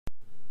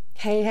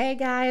Hey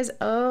guys.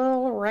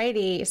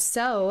 Alrighty.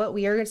 So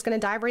we are just going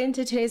to dive right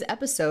into today's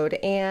episode.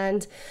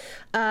 And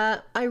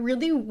I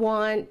really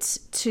want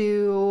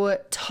to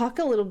talk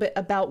a little bit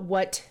about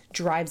what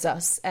drives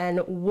us and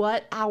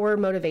what our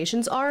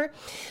motivations are,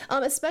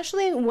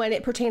 especially when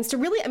it pertains to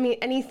really,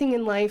 anything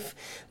in life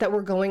that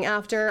we're going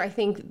after. I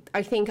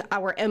think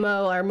our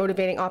MO, our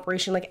motivating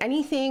operation, like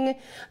anything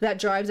that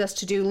drives us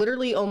to do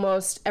literally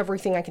almost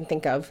everything I can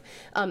think of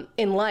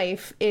in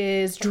life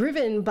is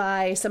driven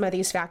by some of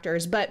these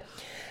factors. But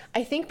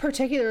I think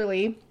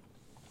particularly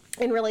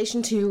in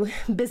relation to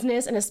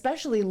business and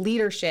especially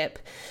leadership,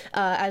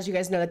 as you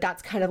guys know,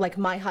 that's kind of like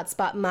my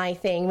hotspot, my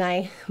thing,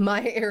 my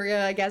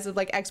area, I guess, of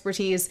like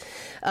expertise,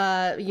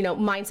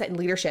 mindset and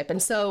leadership.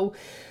 And so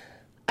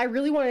I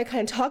really want to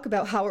kind of talk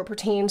about how it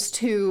pertains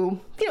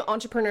to,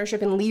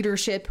 entrepreneurship and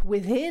leadership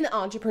within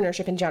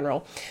entrepreneurship in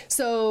general.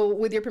 So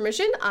with your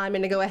permission, I'm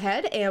going to go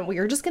ahead and we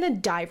are just going to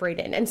dive right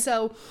in. And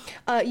so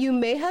you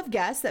may have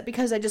guessed that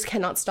because I just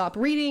cannot stop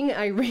reading,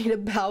 I read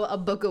about a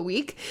book a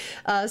week.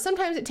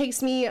 Sometimes it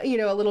takes me,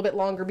 a little bit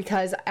longer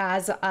because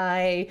as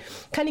I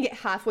kind of get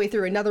halfway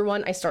through another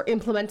one, I start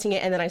implementing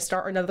it and then I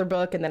start another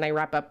book and then I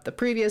wrap up the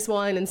previous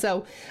one. And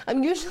so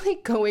I'm usually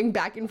going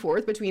back and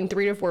forth between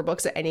 3 to 4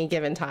 books at any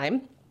given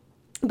time.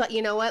 But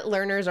you know what?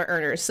 Learners are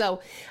earners. So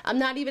I'm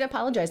not even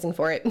apologizing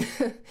for it.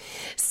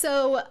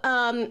 So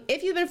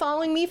if you've been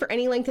following me for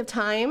any length of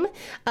time,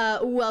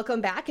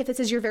 welcome back. If this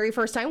is your very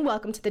first time,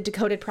 welcome to the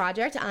Decoded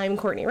Project. I'm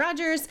Courtney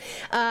Rogers.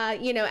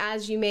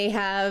 As you may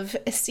have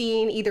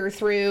seen either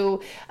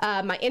through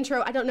my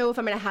intro, I don't know if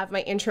I'm going to have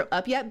my intro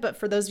up yet, but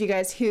for those of you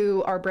guys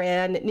who are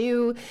brand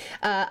new,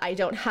 I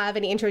don't have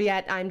any intro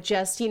yet. I'm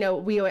just, I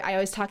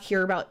always talk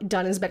here about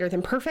done is better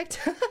than perfect.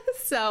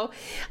 So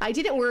I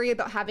didn't worry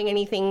about having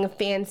anything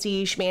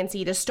fancy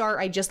schmancy to start.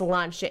 I just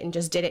launched it and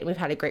just did it, and we've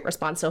had a great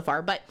response so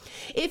far. But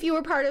if you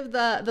were part of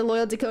the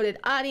loyal Decoded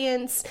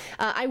audience,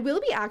 I will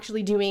be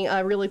actually doing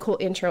a really cool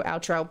intro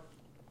outro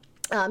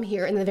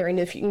here in the very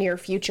near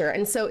future.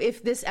 And so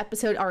if this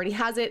episode already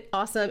has it,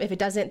 awesome. If it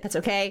doesn't, that's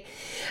okay.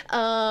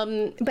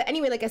 But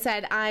anyway, like I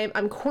said,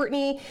 I'm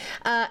Courtney,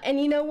 and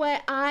you know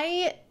what?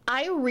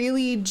 I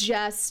really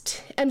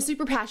just am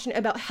super passionate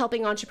about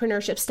helping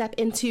entrepreneurship step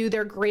into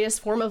their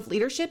greatest form of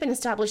leadership and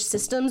establish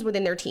systems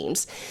within their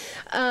teams.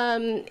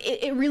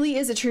 It really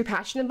is a true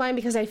passion of mine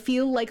because I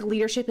feel like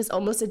leadership is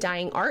almost a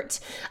dying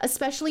art,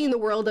 especially in the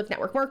world of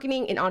network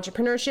marketing and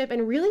entrepreneurship,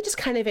 and really just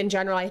kind of in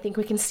general. I think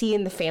we can see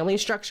in the family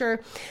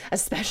structure,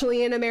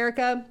 especially in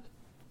America,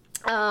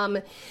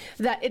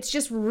 that it's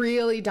just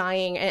really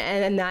dying,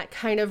 and that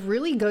kind of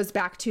really goes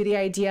back to the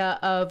idea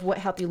of what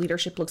healthy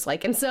leadership looks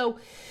like. And so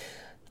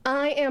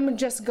I am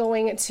just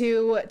going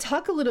to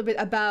talk a little bit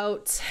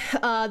about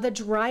the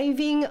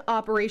driving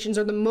operations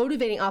or the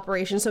motivating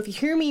operations. So if you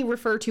hear me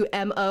refer to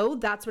MO,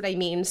 that's what I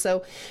mean.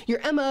 So your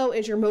MO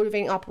is your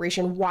motivating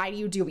operation. Why do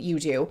you do what you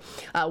do?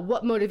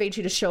 What motivates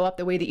you to show up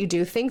the way that you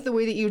do, think the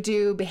way that you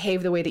do,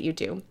 behave the way that you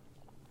do?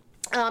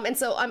 And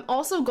so I'm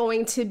also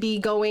going to be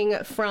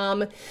going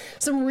from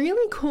some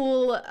really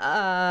cool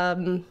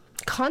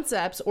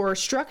concepts or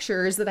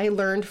structures that I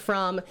learned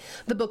from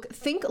the book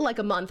Think Like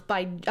a Month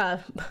by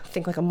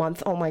Think Like a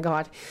Month. Oh my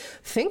God.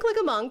 Think Like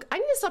a Monk. I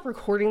need to stop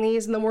recording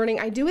these in the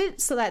morning. I do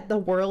it so that the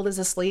world is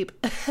asleep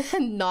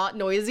and not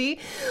noisy,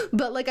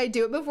 but like I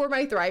do it before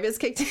my Thrive is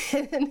kicked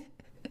in.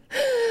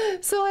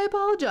 So I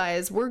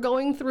apologize. We're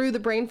going through the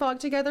brain fog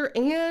together,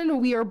 and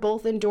we are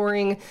both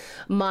enduring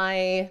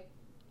my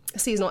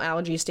seasonal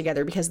allergies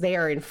together because they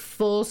are in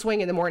full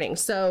swing in the morning.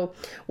 So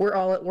we're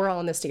all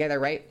in this together,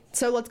 right?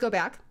 So let's go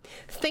back.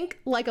 Think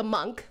Like a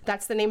Monk.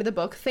 That's the name of the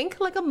book.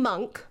 Think Like a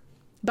Monk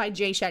by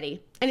Jay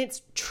Shetty. And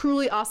it's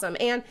truly awesome.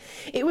 And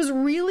it was a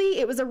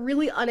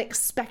really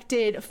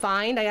unexpected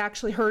find. I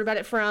actually heard about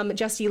it from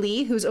Jessie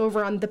Lee, who's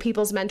over on the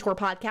People's Mentor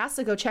podcast.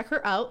 So go check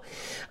her out.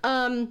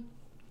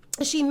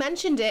 She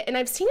mentioned it, and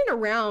I've seen it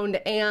around,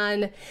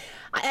 and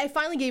I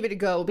finally gave it a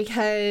go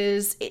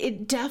because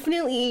it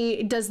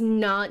definitely does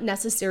not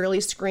necessarily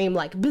scream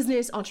like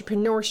business,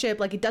 entrepreneurship.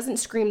 Like it doesn't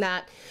scream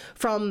that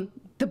from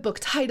the book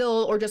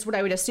title or just what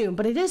I would assume,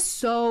 but it is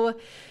so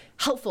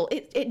helpful.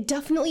 It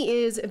definitely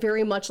is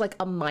very much like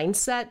a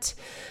mindset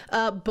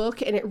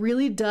book, and it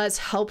really does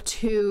help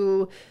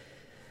to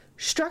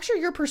structure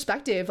your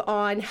perspective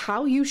on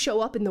how you show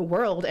up in the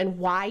world and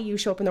why you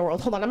show up in the world.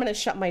 Hold on, I'm going to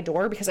shut my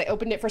door because I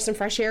opened it for some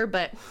fresh air,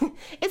 but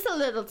it's a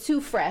little too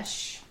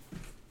fresh.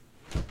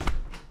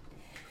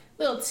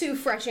 Little too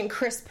fresh and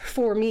crisp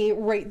for me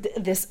right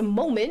this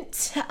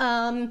moment.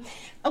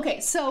 Okay,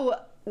 so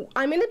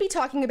I'm going to be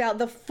talking about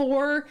the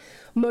 4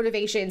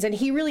 motivations, and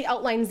he really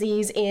outlines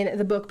these in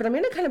the book, but I'm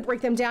going to kind of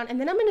break them down, and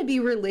then I'm going to be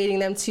relating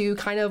them to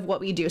kind of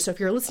what we do. So if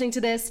you're listening to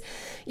this,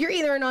 you're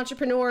either an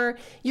entrepreneur,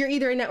 you're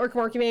either in network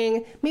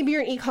marketing, maybe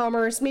you're in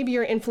e-commerce, maybe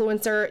you're an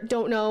influencer,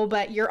 don't know,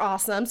 but you're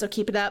awesome, so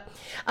keep it up.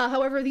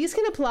 However, these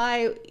can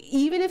apply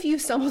even if you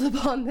stumbled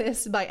upon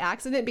this by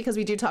accident, because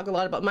we do talk a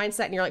lot about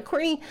mindset, and you're like,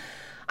 Courtney,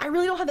 I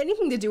really don't have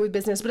anything to do with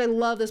business, but I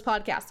love this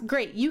podcast.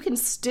 Great. You can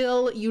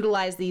still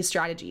utilize these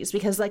strategies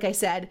because, like I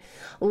said,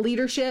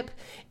 leadership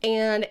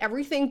and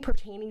everything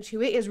pertaining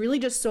to it is really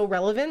just so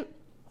relevant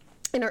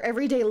in our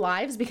everyday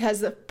lives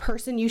because the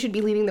person you should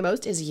be leading the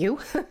most is you.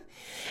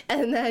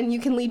 And then you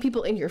can lead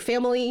people in your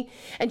family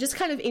and just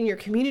kind of in your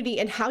community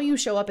and how you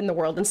show up in the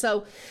world. And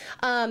so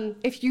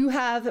if you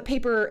have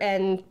paper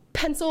and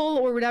pencil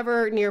or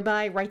whatever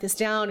nearby, write this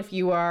down. If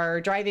you are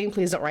driving,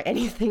 please don't write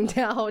anything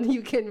down.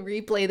 You can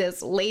replay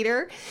this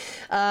later,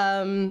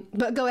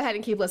 but go ahead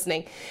and keep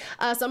listening.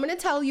 So I'm going to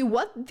tell you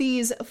what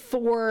these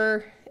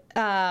four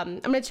I'm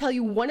going to tell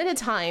you one at a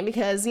time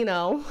because,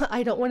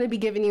 I don't want to be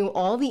giving you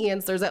all the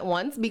answers at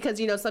once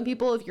because, some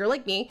people, if you're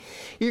like me,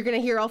 you're going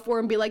to hear all four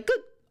and be like, good,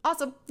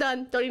 awesome,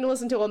 done, don't even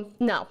listen to them.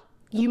 No,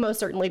 you most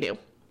certainly do.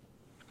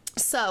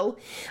 So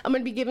I'm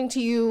going to be giving to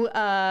you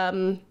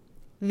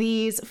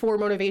these four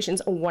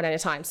motivations one at a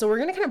time. So we're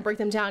going to kind of break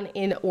them down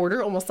in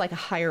order, almost like a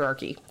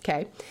hierarchy.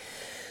 Okay.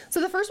 So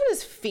the first one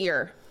is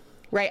fear.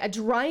 Right? A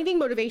driving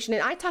motivation.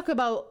 And I talk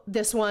about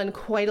this one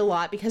quite a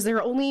lot because there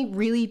are only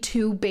really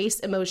two base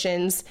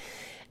emotions,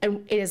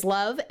 and it is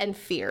love and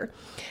fear.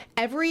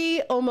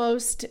 Every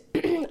almost, I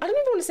don't even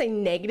want to say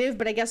negative,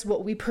 but I guess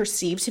what we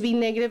perceive to be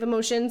negative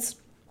emotions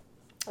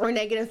or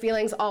negative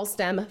feelings all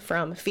stem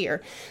from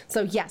fear.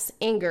 So yes,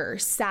 anger,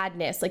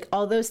 sadness, like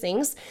all those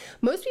things.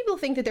 Most people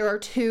think that there are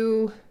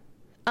two,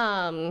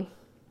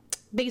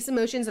 base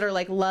emotions that are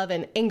like love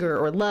and anger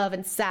or love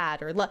and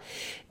sad or love.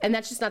 And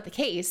that's just not the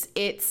case.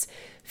 It's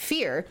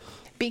fear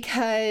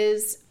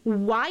because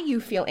why you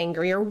feel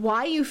angry or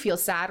why you feel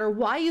sad or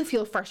why you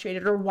feel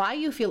frustrated or why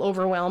you feel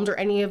overwhelmed or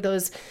any of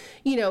those,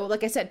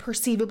 like I said,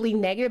 perceivably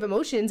negative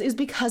emotions is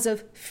because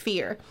of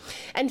fear.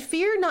 And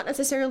fear, not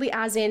necessarily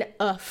as in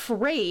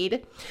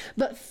afraid,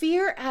 but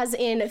fear as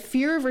in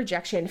fear of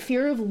rejection,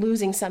 fear of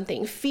losing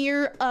something,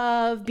 fear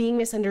of being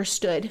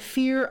misunderstood,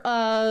 fear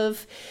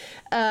of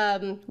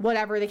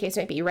whatever the case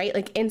might be, right?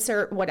 Like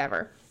insert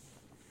whatever.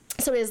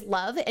 So it is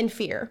love and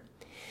fear.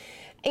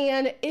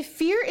 And if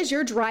fear is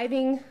your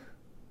driving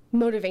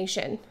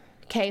motivation,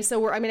 okay,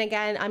 so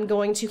again, I'm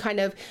going to kind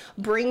of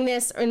bring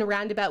this in a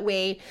roundabout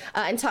way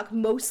and talk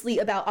mostly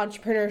about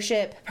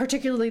entrepreneurship,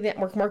 particularly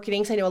network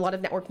marketing. So I know a lot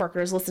of network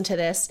marketers listen to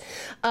this.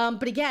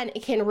 But again,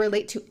 it can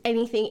relate to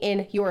anything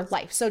in your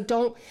life. So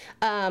don't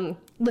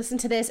listen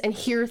to this and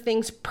hear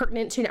things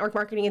pertinent to network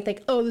marketing and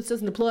think, oh, this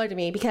doesn't apply to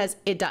me, because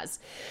it does.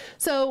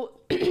 So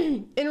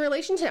in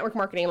relation to network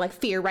marketing, like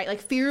fear, right?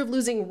 Like fear of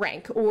losing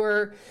rank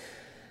or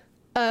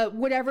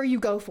whatever you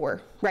go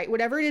for, right?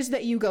 Whatever it is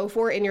that you go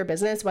for in your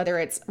business, whether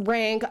it's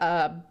rank,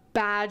 a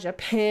badge, a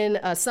pin,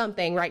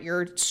 something, right?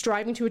 You're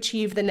striving to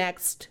achieve the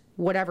next,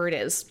 whatever it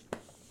is.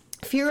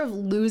 Fear of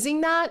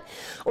losing that,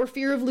 or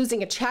fear of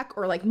losing a check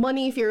or like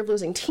money, fear of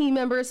losing team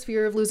members,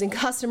 fear of losing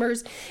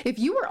customers. If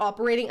you are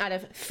operating out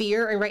of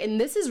fear, and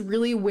this is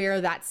really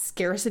where that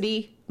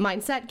scarcity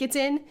mindset gets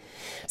in.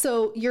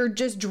 So you're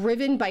just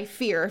driven by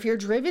fear. If you're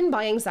driven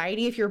by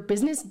anxiety, if your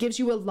business gives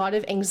you a lot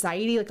of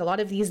anxiety, like a lot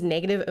of these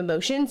negative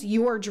emotions,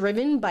 you are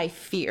driven by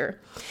fear.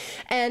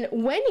 And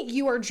when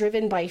you are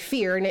driven by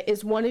fear, and it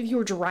is one of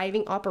your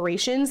driving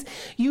operations,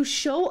 you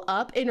show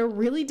up in a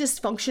really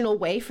dysfunctional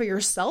way for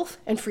yourself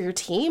and for your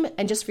team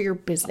and just for your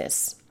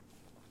business.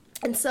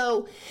 And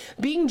so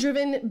being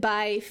driven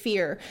by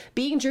fear,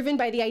 being driven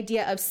by the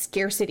idea of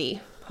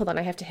scarcity. Hold on,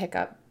 I have to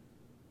hiccup.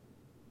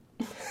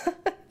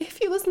 If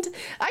you listen to,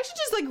 I should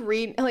just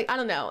read, I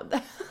don't know.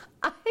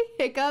 I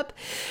hiccup.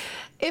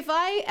 If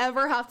I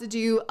ever have to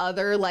do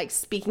other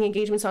speaking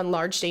engagements on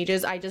large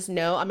stages, I just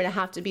know I'm going to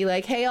have to be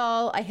like, hey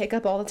all, I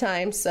hiccup all the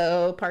time.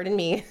 So pardon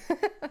me,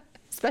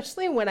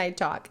 especially when I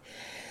talk.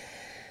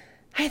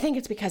 I think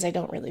it's because I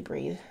don't really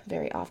breathe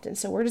very often.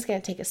 So we're just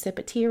going to take a sip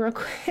of tea real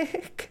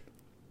quick.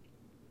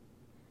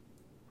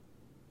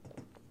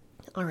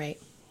 All right.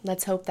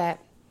 Let's hope that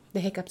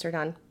the hiccups are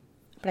done,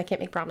 but I can't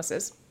make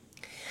promises.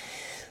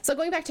 So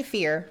going back to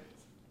fear,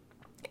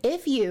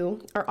 if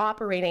you are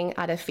operating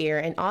out of fear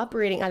and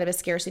operating out of a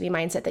scarcity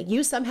mindset that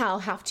you somehow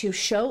have to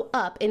show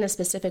up in a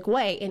specific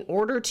way in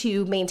order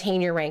to maintain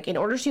your rank, in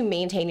order to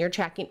maintain your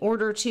check, in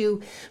order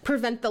to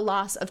prevent the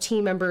loss of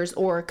team members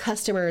or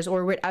customers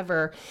or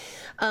whatever,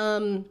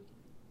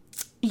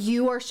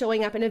 you are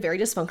showing up in a very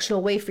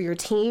dysfunctional way for your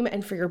team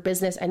and for your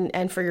business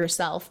and for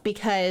yourself.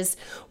 Because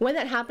when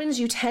that happens,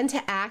 you tend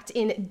to act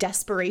in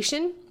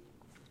desperation.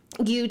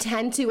 You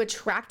tend to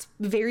attract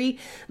very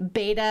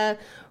beta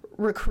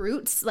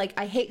recruits.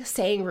 I hate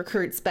saying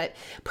recruits, but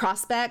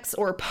prospects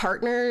or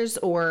partners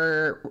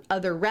or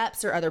other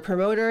reps or other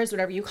promoters,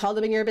 whatever you call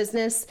them in your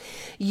business.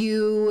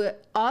 You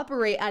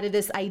operate out of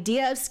this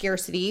idea of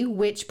scarcity,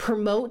 which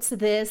promotes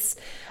this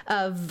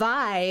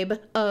vibe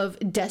of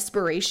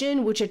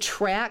desperation, which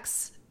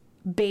attracts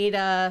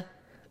beta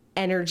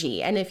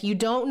energy. And if you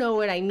don't know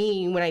what I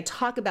mean when I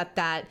talk about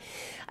that,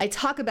 I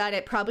talk about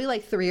it probably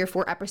 3 or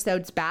 4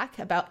 episodes back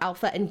about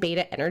alpha and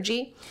beta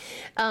energy.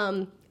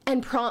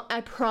 And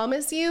I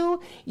promise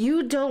you,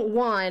 you don't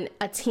want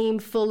a team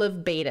full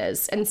of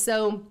betas. And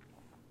so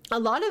a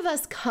lot of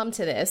us come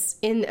to this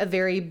in a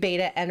very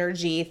beta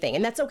energy thing,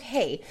 and that's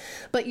okay.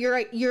 But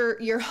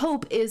your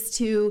hope is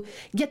to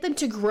get them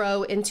to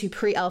grow into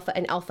pre-alpha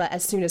and alpha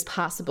as soon as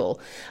possible,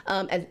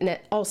 and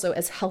also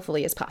as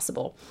healthily as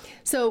possible.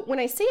 So when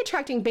I say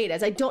attracting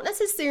betas, I don't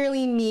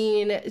necessarily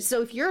mean,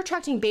 so if you're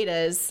attracting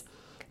betas,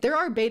 there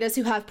are betas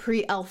who have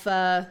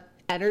pre-alpha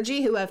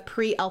energy, who have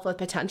pre-alpha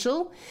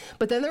potential,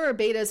 but then there are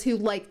betas who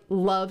like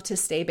love to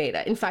stay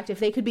beta. In fact, if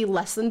they could be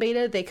less than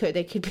beta, they could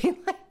be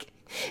like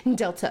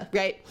delta,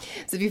 right?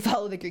 So if you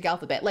follow the Greek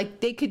alphabet, like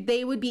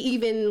they would be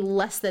even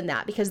less than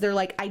that, because they're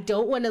like, I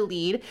don't want to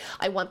lead.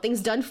 I want things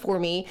done for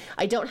me.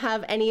 I don't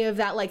have any of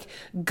that like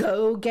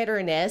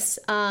go-getterness.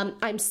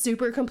 I'm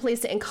super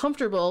complacent and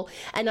comfortable,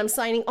 and I'm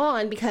signing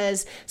on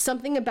because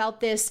something about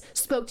this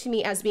spoke to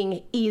me as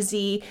being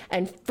easy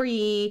and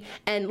free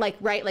and like,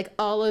 right, like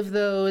all of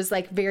those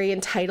like very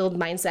entitled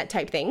mindset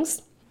type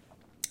things.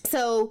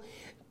 So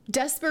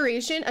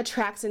desperation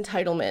attracts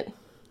entitlement.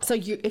 So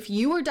if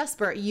you were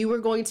desperate, you were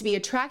going to be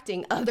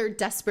attracting other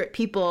desperate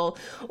people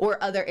or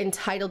other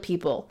entitled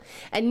people.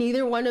 And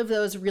neither one of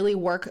those really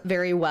work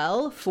very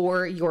well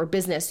for your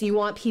business. You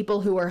want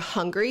people who are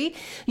hungry.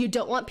 You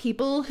don't want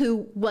people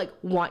who like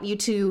want you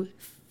to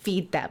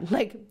feed them,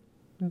 like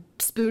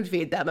spoon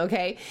feed them,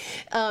 okay?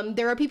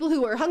 There are people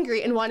who are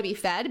hungry and want to be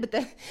fed, but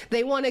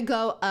they want to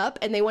go up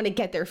and they want to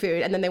get their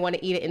food and then they want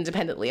to eat it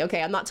independently,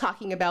 okay? I'm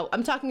talking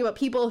about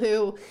people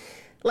who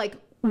like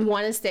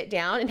want to sit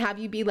down and have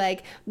you be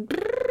like,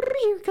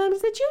 here comes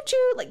the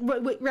choo-choo,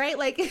 like, right?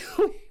 Like,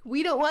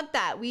 we don't want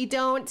that. We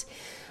don't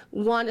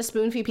want to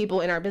spoon feed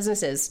people in our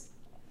businesses.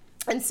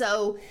 And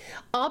so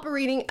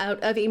operating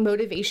out of a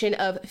motivation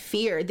of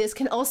fear, this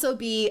can also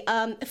be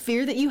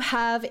fear that you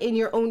have in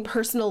your own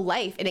personal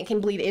life, and it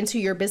can bleed into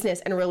your business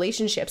and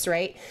relationships,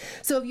 right?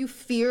 So if you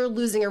fear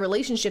losing a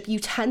relationship, you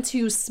tend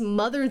to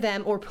smother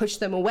them or push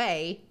them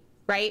away,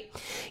 right?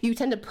 You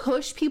tend to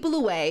push people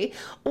away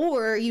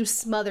or you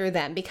smother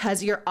them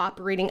because you're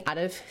operating out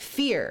of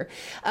fear.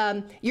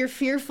 You're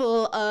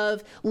fearful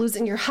of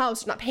losing your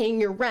house, not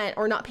paying your rent,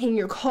 or not paying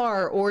your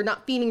car, or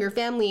not feeding your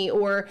family,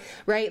 or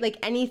right, like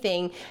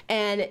anything.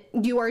 And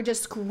you are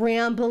just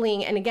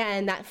scrambling. And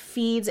again, that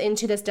feeds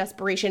into this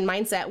desperation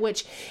mindset,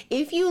 which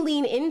if you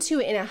lean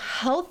into it in a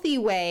healthy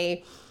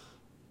way,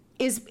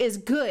 is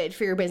good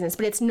for your business,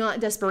 but it's not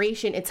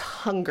desperation, it's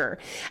hunger.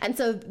 And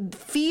so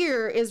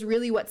fear is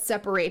really what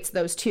separates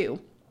those two.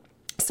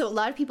 So a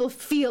lot of people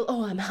feel,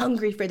 oh, I'm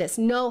hungry for this.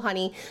 No,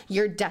 honey,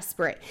 you're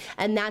desperate.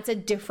 And that's a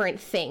different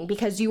thing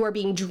because you are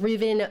being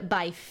driven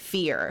by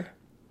fear.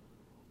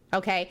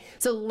 Okay,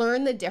 so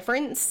learn the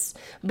difference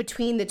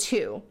between the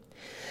two.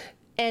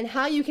 And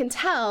how you can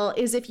tell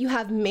is if you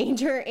have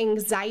major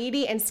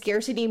anxiety and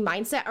scarcity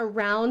mindset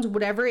around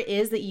whatever it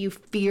is that you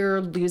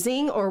fear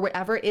losing, or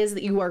whatever it is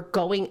that you are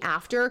going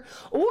after,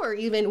 or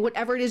even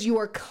whatever it is you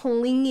are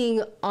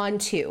clinging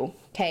onto,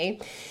 okay?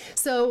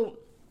 So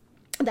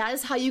that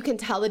is how you can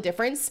tell the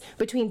difference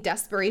between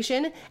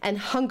desperation and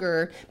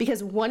hunger,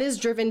 because one is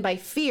driven by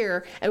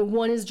fear and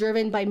one is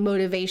driven by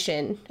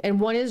motivation and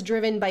one is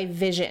driven by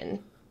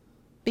vision,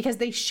 because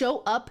they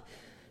show up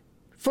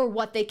for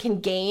what they can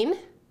gain.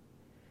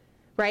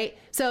 Right?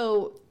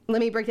 So let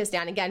me break this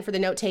down again for the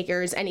note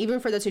takers, and even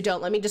for those who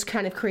don't, let me just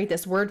kind of create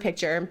this word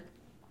picture.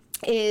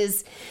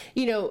 Is,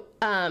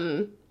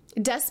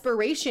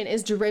 desperation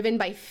is driven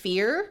by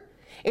fear.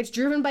 It's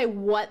driven by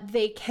what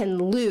they can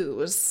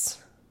lose.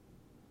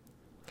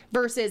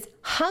 Versus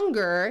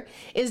hunger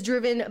is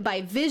driven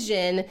by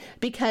vision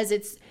because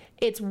it's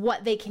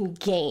what they can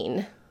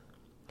gain.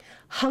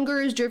 Hunger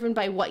is driven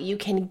by what you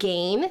can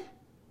gain,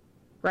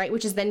 right?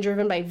 Which is then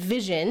driven by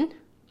vision.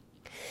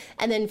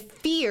 And then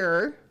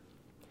fear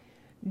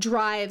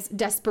drives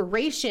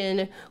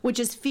desperation, which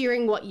is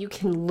fearing what you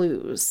can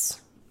lose.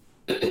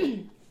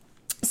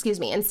 Excuse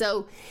me. And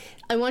so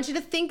I want you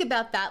to think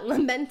about that,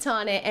 lament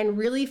on it, and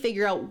really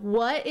figure out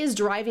what is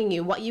driving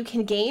you, what you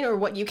can gain or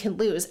what you can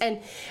lose.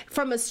 And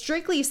from a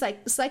strictly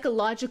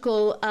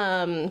psychological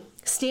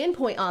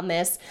standpoint on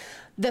this,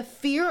 the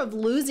fear of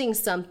losing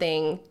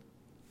something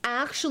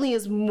actually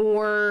is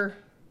more,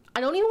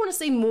 I don't even want to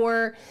say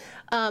more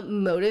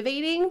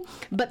motivating,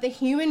 but the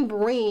human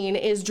brain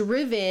is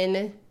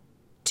driven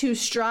to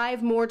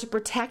strive more to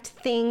protect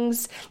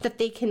things that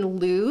they can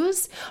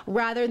lose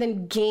rather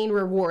than gain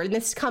reward. And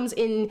this comes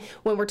in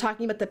when we're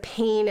talking about the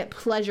pain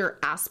pleasure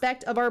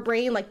aspect of our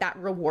brain, like that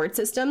reward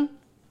system.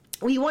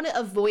 We want to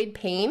avoid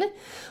pain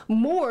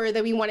more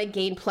than we want to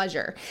gain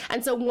pleasure.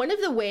 And so one of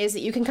the ways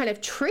that you can kind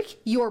of trick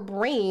your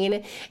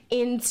brain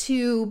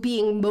into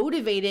being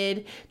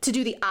motivated to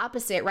do the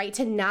opposite, right?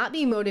 To not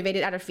be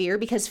motivated out of fear,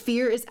 because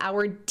fear is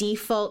our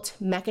default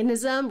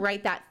mechanism,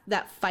 right?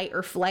 That fight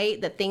or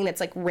flight, the thing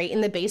that's like right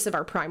in the base of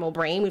our primal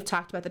brain. We've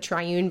talked about the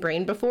triune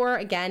brain before.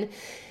 Again,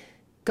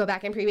 go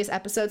back in previous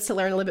episodes to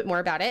learn a little bit more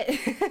about it.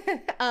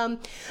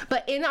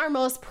 But in our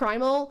most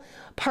primal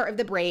part of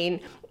the brain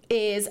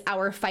is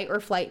our fight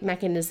or flight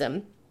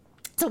mechanism.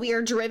 So we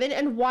are driven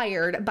and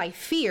wired by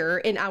fear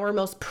in our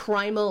most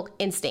primal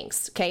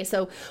instincts, okay?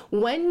 So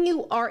when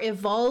you are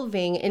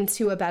evolving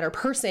into a better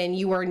person,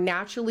 you are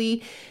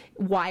naturally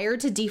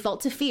wired to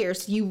default to fear.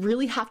 So you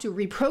really have to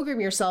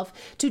reprogram yourself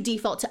to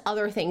default to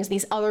other things,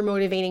 these other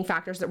motivating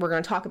factors that we're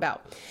going to talk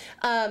about.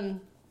 And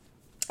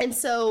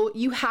so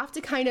you have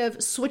to kind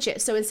of switch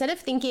it. So instead of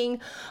thinking,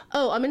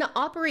 oh, I'm going to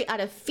operate out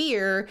of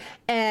fear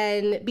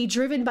and be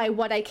driven by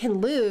what I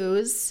can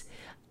lose,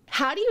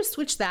 how do you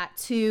switch that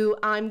to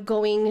I'm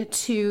going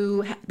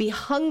to be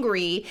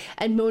hungry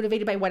and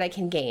motivated by what I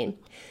can gain?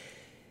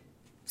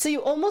 So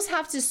you almost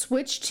have to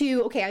switch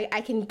to, okay,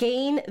 I can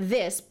gain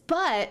this,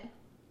 but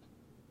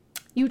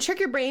you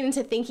trick your brain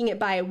into thinking it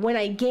by when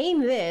I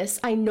gain this,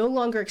 I no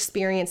longer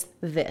experience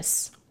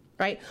this.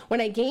 Right? When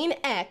I gain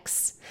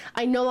X,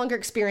 I no longer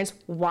experience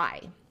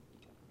Y.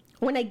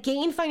 When I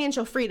gain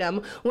financial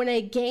freedom, when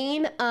I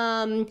gain,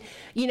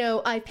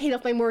 I paid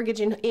off my mortgage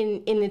in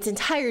its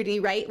entirety,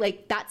 right?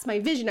 Like that's my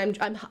vision.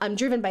 I'm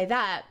driven by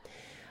that.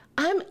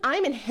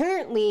 I'm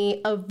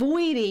inherently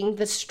avoiding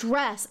the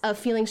stress of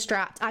feeling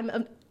strapped.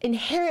 I'm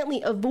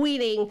inherently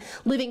avoiding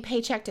living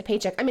paycheck to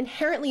paycheck. I'm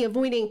inherently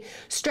avoiding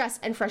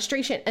stress and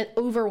frustration and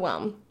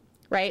overwhelm,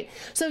 right?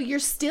 So you're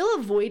still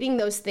avoiding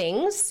those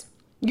things.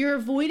 You're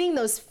avoiding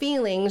those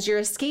feelings, you're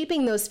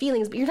escaping those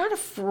feelings, but you're not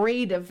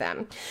afraid of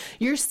them.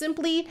 You're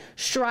simply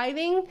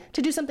striving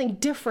to do something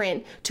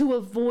different to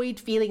avoid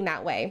feeling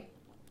that way.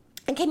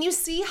 And can you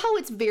see how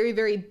it's very,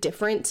 very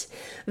different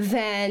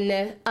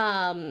than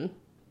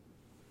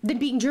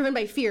being driven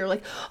by fear?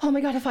 Like, oh my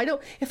God, if I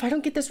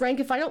don't get this rank,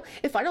 if I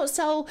don't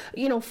sell,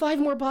 5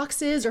 more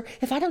boxes, or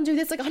if I don't do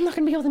this, like I'm not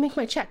gonna be able to make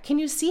my check. Can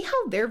you see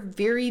how they're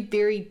very,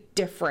 very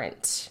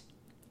different?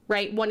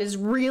 Right? One is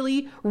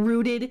really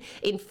rooted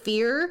in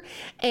fear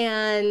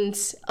and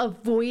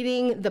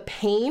avoiding the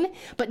pain,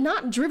 but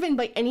not driven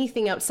by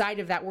anything outside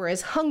of that.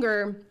 Whereas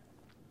hunger,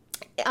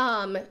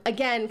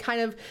 again,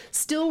 kind of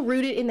still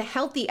rooted in the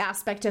healthy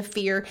aspect of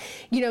fear,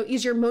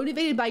 is you're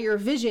motivated by your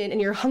vision and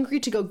you're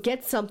hungry to go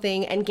get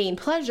something and gain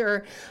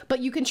pleasure, but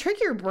you can trick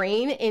your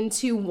brain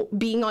into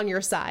being on your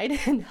side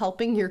and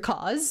helping your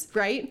cause,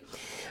 right?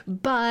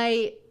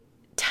 By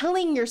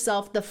telling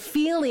yourself the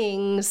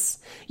feelings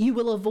you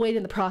will avoid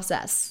in the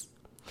process.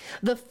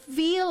 The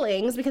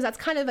feelings, because that's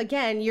kind of,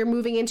 again, you're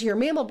moving into your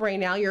mammal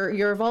brain now.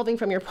 You're evolving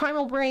from your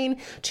primal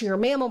brain to your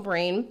mammal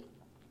brain.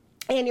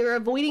 And you're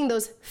avoiding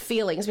those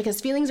feelings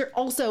because feelings are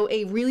also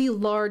a really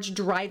large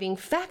driving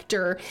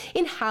factor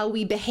in how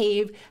we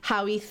behave,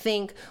 how we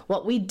think,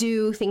 what we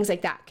do, things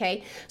like that,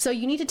 okay? So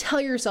you need to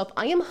tell yourself,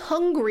 I am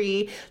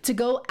hungry to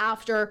go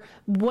after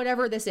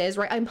whatever this is,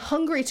 right? I'm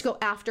hungry to go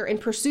after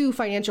and pursue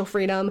financial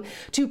freedom,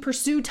 to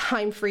pursue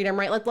time freedom,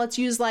 right? Let's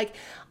use like,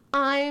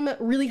 I'm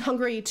really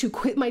hungry to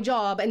quit my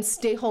job and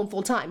stay home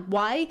full time.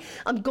 Why?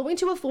 I'm going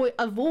to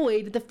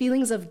avoid the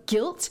feelings of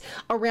guilt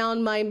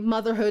around my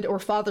motherhood or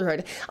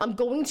fatherhood. I'm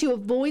going to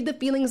avoid the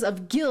feelings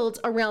of guilt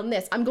around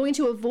this. I'm going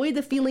to avoid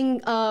the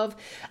feeling of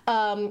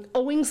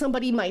owing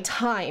somebody my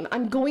time.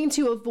 I'm going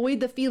to avoid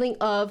the feeling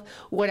of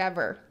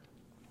whatever.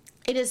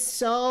 It is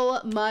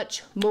so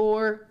much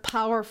more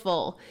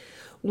powerful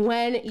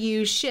when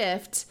you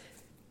shift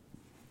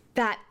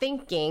that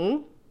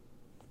thinking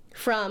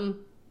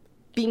from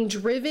being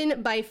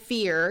driven by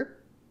fear,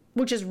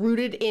 which is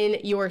rooted in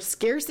your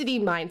scarcity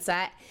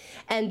mindset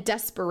and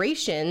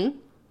desperation,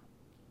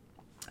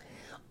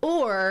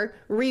 or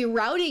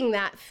rerouting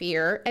that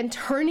fear and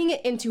turning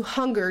it into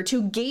hunger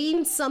to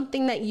gain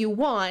something that you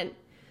want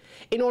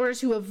in order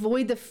to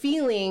avoid the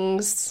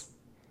feelings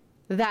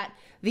that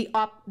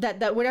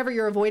that whatever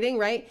you're avoiding,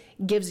 right,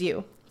 gives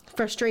you.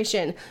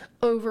 Frustration,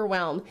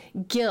 overwhelm,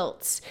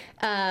 guilt,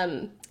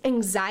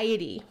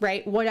 anxiety,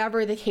 right?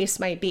 Whatever the case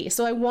might be.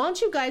 So I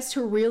want you guys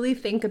to really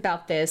think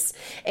about this,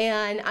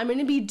 and I'm going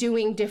to be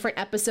doing different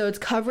episodes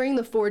covering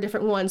the 4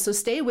 different ones. So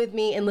stay with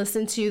me and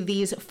listen to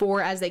these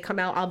 4 as they come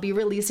out. I'll be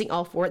releasing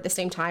all 4 at the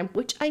same time,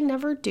 which I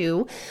never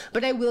do,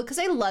 but I will because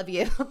I love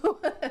you.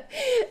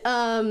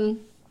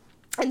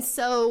 And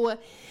so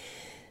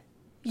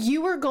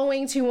you are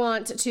going to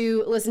want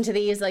to listen to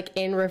these like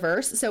in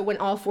reverse. So when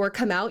all 4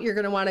 come out, you're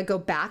going to want to go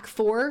back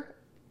 4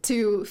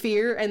 to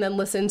fear and then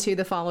listen to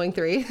the following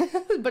 3.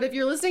 But if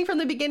you're listening from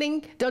the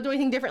beginning, don't do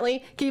anything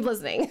differently, keep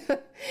listening.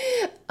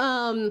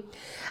 And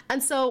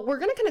so we're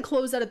going to kind of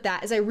close out at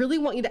that, as I really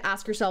want you to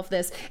ask yourself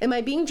this: am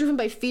I being driven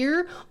by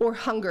fear or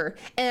hunger?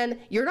 And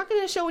you're not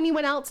going to show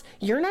anyone else.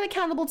 You're not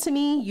accountable to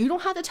me. You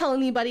don't have to tell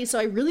anybody. So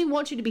I really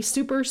want you to be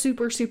super,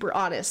 super, super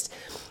honest.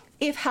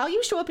 If how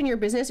you show up in your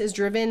business is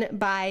driven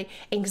by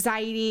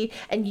anxiety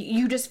and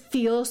you just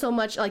feel so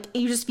much like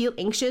you just feel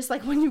anxious,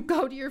 like when you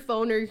go to your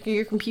phone or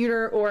your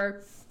computer,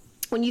 or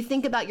when you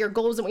think about your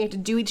goals and what you have to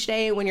do each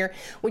day, when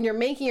you're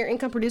making your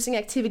income producing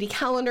activity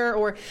calendar,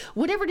 or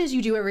whatever it is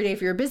you do every day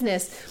for your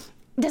business,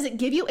 does it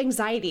give you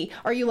anxiety?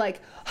 Are you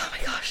like, oh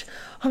my gosh,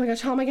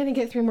 how am I going to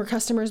get 3 more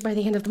customers by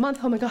the end of the month?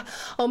 Oh my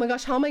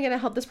gosh, how am I going to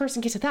help this person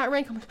get to that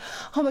rank?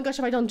 Oh my gosh,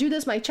 if I don't do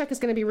this, my check is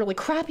going to be really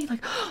crappy.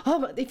 Like,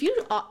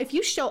 if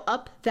you show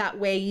up that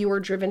way, you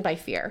are driven by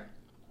fear.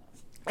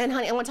 And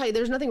honey, I want to tell you,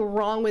 there's nothing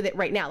wrong with it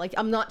right now. Like,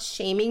 I'm not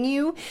shaming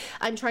you.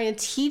 I'm trying to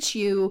teach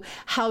you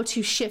how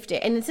to shift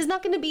it. And this is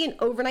not going to be an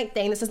overnight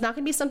thing. This is not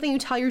going to be something you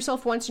tell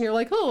yourself once and you're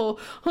like, oh,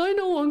 I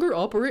no longer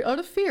operate out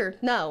of fear.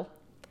 No.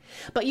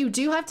 But you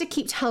do have to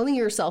keep telling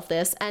yourself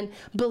this and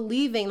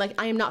believing, like,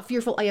 I am not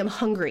fearful, I am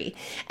hungry.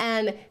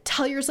 And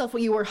tell yourself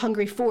what you are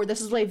hungry for.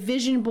 This is why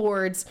vision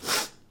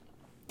boards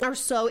are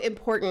so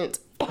important.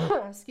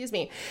 Excuse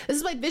me. This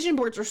is why vision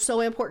boards are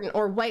so important,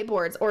 or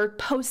whiteboards, or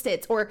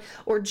post-its, or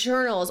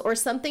journals, or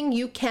something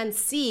you can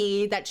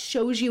see that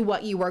shows you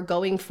what you are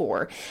going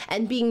for,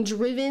 and being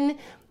driven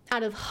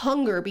out of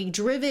hunger, be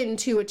driven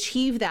to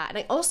achieve that. And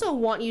I also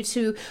want you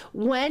to,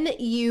 when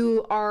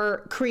you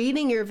are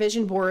creating your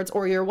vision boards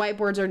or your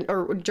whiteboards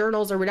or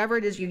journals or whatever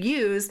it is you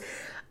use,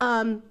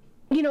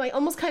 you know, I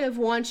almost kind of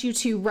want you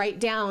to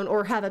write down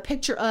or have a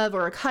picture of,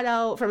 or a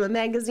cutout from a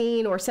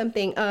magazine or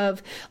something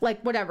of,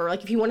 like, whatever,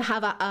 like if you want to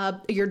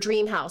have your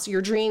dream house,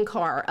 your dream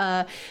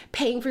car,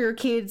 paying for your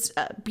kids,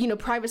 you know,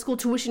 private school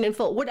tuition in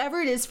full,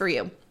 whatever it is for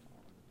you.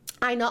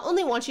 I not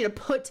only want you to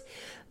put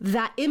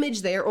that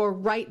image there or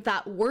write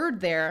that word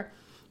there,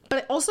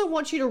 but I also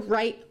want you to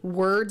write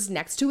words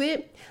next to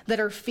it that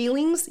are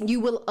feelings you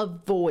will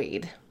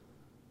avoid,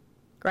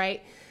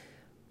 right?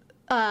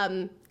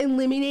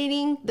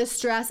 Eliminating the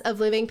stress of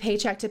living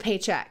paycheck to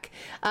paycheck.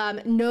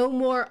 No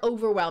more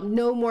overwhelm,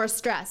 no more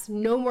stress,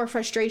 no more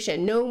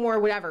frustration, no more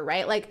whatever,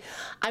 right? Like,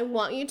 I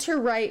want you to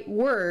write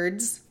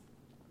words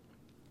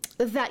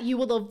that you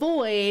will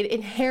avoid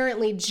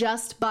inherently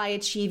just by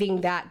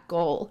achieving that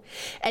goal.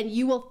 And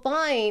you will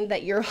find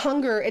that your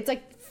hunger, it's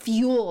like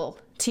fuel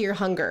to your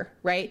hunger,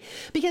 right?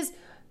 Because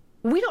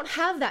we don't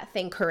have that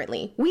thing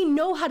currently. We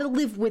know how to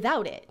live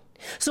without it.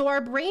 So our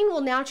brain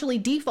will naturally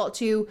default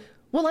to,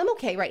 well, I'm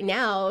okay right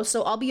now,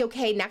 so I'll be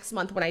okay next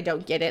month when I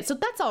don't get it. So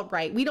that's all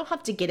right. We don't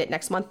have to get it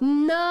next month.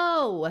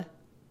 No.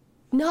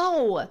 You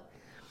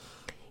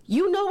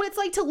know what it's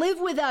like to live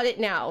without it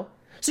now.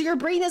 So your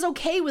brain is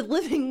okay with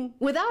living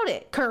without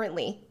it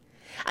currently.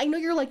 I know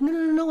you're like,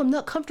 no, I'm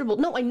not comfortable.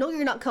 No, I know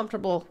you're not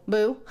comfortable,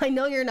 boo. I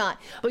know you're not,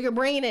 but your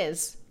brain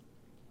is.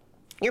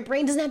 Your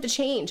brain doesn't have to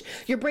change.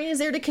 Your brain is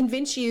there to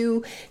convince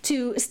you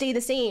to stay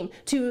the same,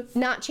 to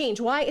not change.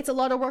 Why? It's a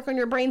lot of work on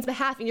your brain's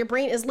behalf, and your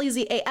brain is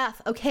lazy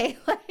AF, okay?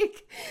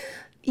 Like,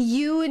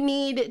 you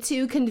need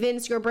to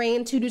convince your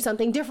brain to do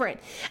something different.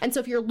 And so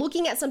if you're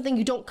looking at something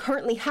you don't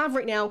currently have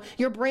right now,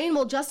 your brain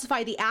will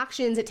justify the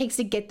actions it takes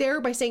to get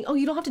there by saying, oh,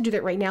 you don't have to do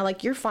that right now.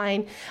 Like, you're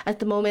fine at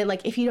the moment.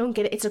 Like, if you don't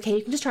get it, it's okay.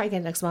 You can just try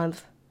again next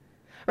month,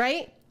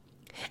 right?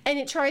 And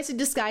it tries to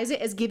disguise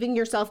it as giving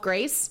yourself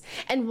grace.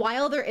 And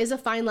while there is a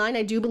fine line,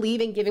 I do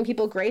believe in giving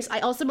people grace. I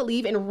also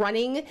believe in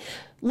running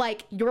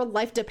like your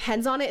life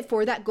depends on it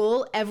for that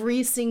goal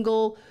every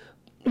single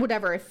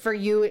whatever, for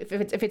you, if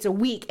it's a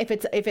week, if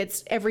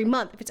it's every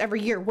month, if it's every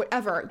year,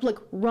 whatever, like,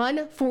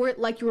 run for it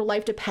like your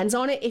life depends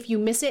on it. If you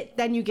miss it,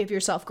 then you give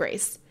yourself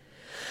grace.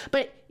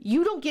 But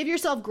you don't give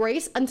yourself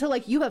grace until,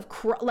 like, you have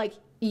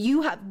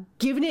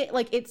given it,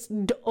 like, it's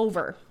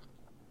over,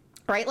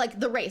 right? Like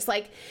the race,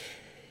 like,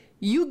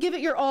 you give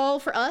it your all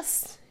for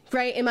us,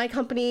 right? In my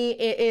company,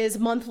 it is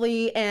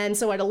monthly. And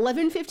so at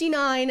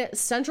 11:59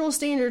 Central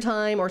Standard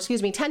Time, or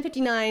excuse me,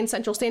 10:59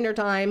 Central Standard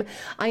Time,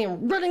 I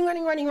am running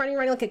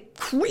like a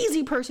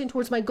crazy person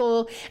towards my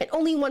goal. And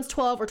only once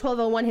 12 or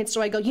 12:01 hits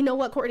do I go, you know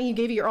what, Courtney, you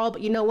gave it your all, but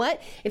you know what?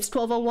 It's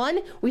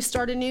 12:01. We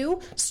start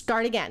anew,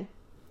 start again,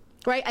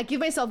 right? I give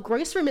myself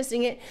grace for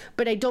missing it,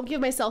 but I don't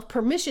give myself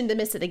permission to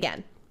miss it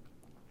again.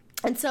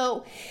 And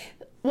so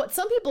what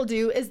some people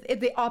do is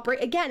they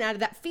operate, again, out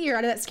of that fear,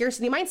 out of that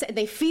scarcity mindset, and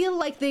they feel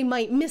like they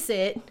might miss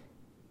it,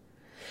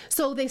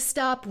 so they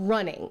stop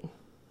running.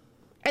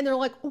 And they're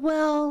like,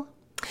 well,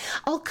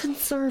 I'll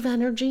conserve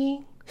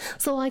energy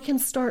so I can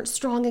start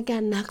strong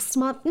again next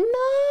month.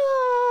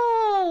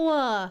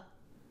 No,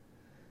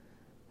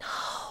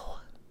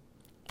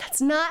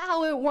 that's not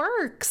how it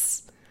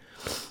works.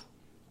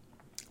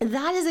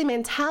 That is a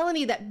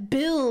mentality that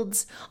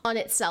builds on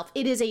itself.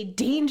 It is a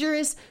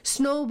dangerous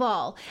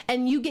snowball,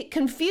 and you get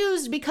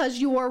confused because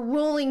you are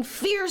rolling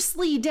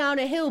fiercely down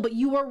a hill, but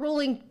you are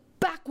rolling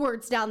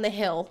backwards down the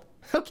hill,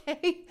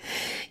 okay?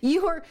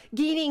 You are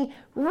gaining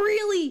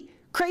really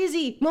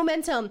crazy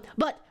momentum,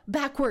 but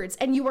backwards,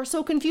 and you are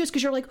so confused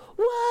because you're like,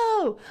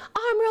 whoa,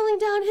 I'm rolling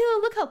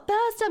downhill. Look how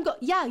fast I'm going.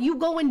 Yeah, you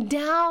going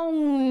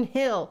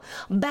downhill,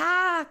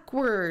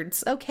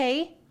 backwards,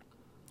 okay?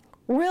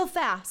 Real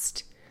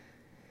fast.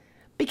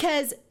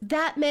 Because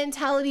that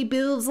mentality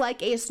builds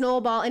like a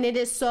snowball, and it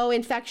is so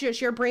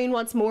infectious. Your brain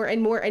wants more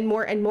and more and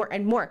more and more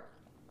and more.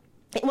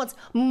 It wants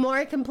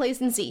more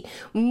complacency,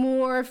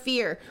 more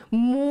fear,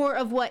 more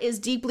of what is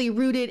deeply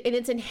rooted in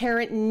its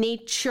inherent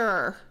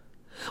nature,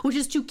 which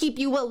is to keep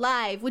you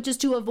alive, which is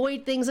to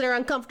avoid things that are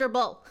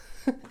uncomfortable.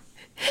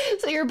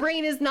 So your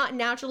brain is not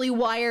naturally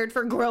wired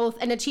for growth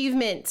and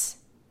achievement.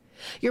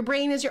 Your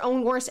brain is your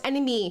own worst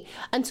enemy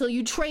until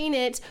you train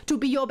it to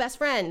be your best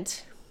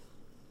friend.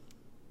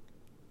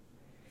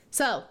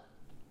 So,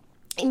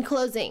 in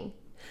closing,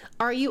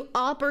 Are you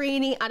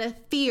operating out of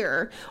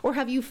fear, or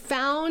have you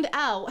found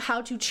out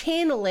how to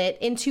channel it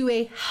into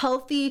a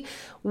healthy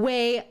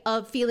way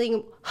of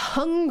feeling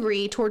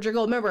hungry towards your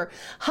goal? Remember,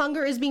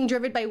 hunger is being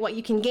driven by what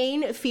you can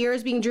gain. Fear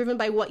is being driven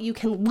by what you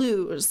can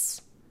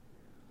lose.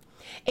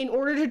 In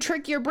order to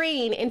trick your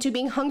brain into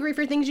being hungry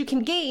for things you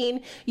can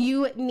gain,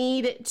 you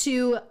need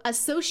to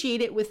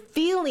associate it with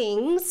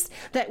feelings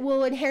that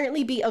will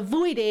inherently be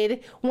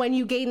avoided when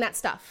you gain that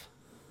stuff.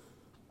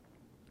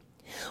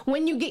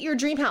 When you get your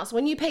dream house,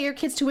 when you pay your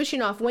kids'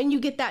 tuition off, when you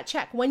get that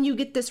check, when you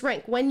get this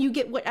rank, when you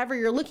get whatever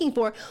you're looking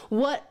for,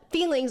 what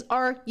feelings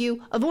are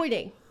you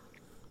avoiding?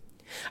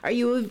 Are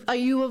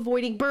you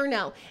avoiding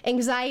burnout,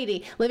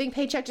 anxiety, living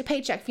paycheck to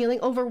paycheck,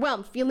 feeling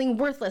overwhelmed, feeling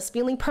worthless,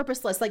 feeling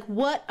purposeless? Like,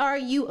 what are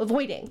you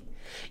avoiding?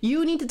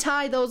 You need to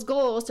tie those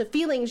goals to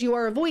feelings you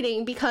are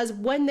avoiding, because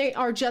when they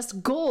are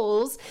just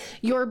goals,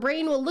 your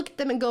brain will look at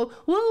them and go,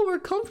 well, we're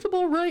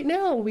comfortable right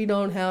now. We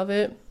don't have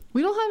it.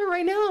 We don't have it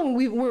right now.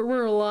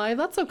 We're alive.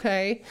 That's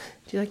okay.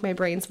 Do you like my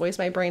brain's voice?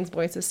 My brain's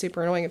voice is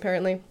super annoying,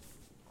 apparently.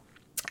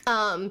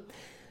 But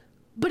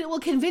it will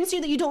convince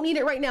you that you don't need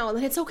it right now, and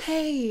that it's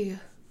okay.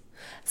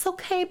 It's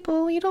okay,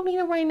 boo. You don't need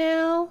it right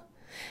now.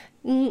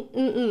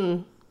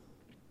 You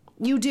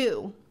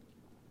do.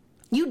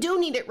 You do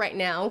need it right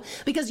now,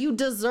 because you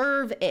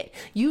deserve it.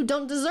 You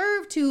don't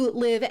deserve to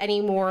live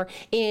anymore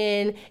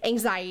in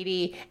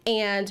anxiety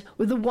and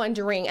the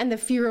wondering and the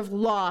fear of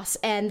loss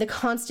and the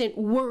constant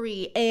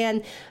worry.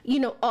 And, you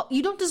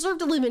don't deserve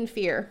to live in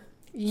fear.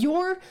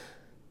 Your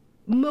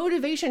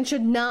motivation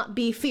should not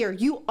be fear.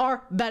 You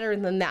are better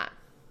than that.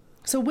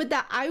 So with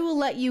that, I will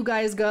let you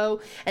guys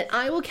go, and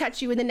I will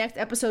catch you in the next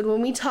episode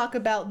when we talk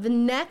about the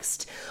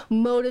next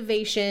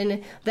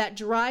motivation that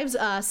drives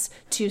us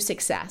to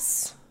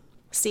success.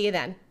 See you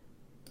then.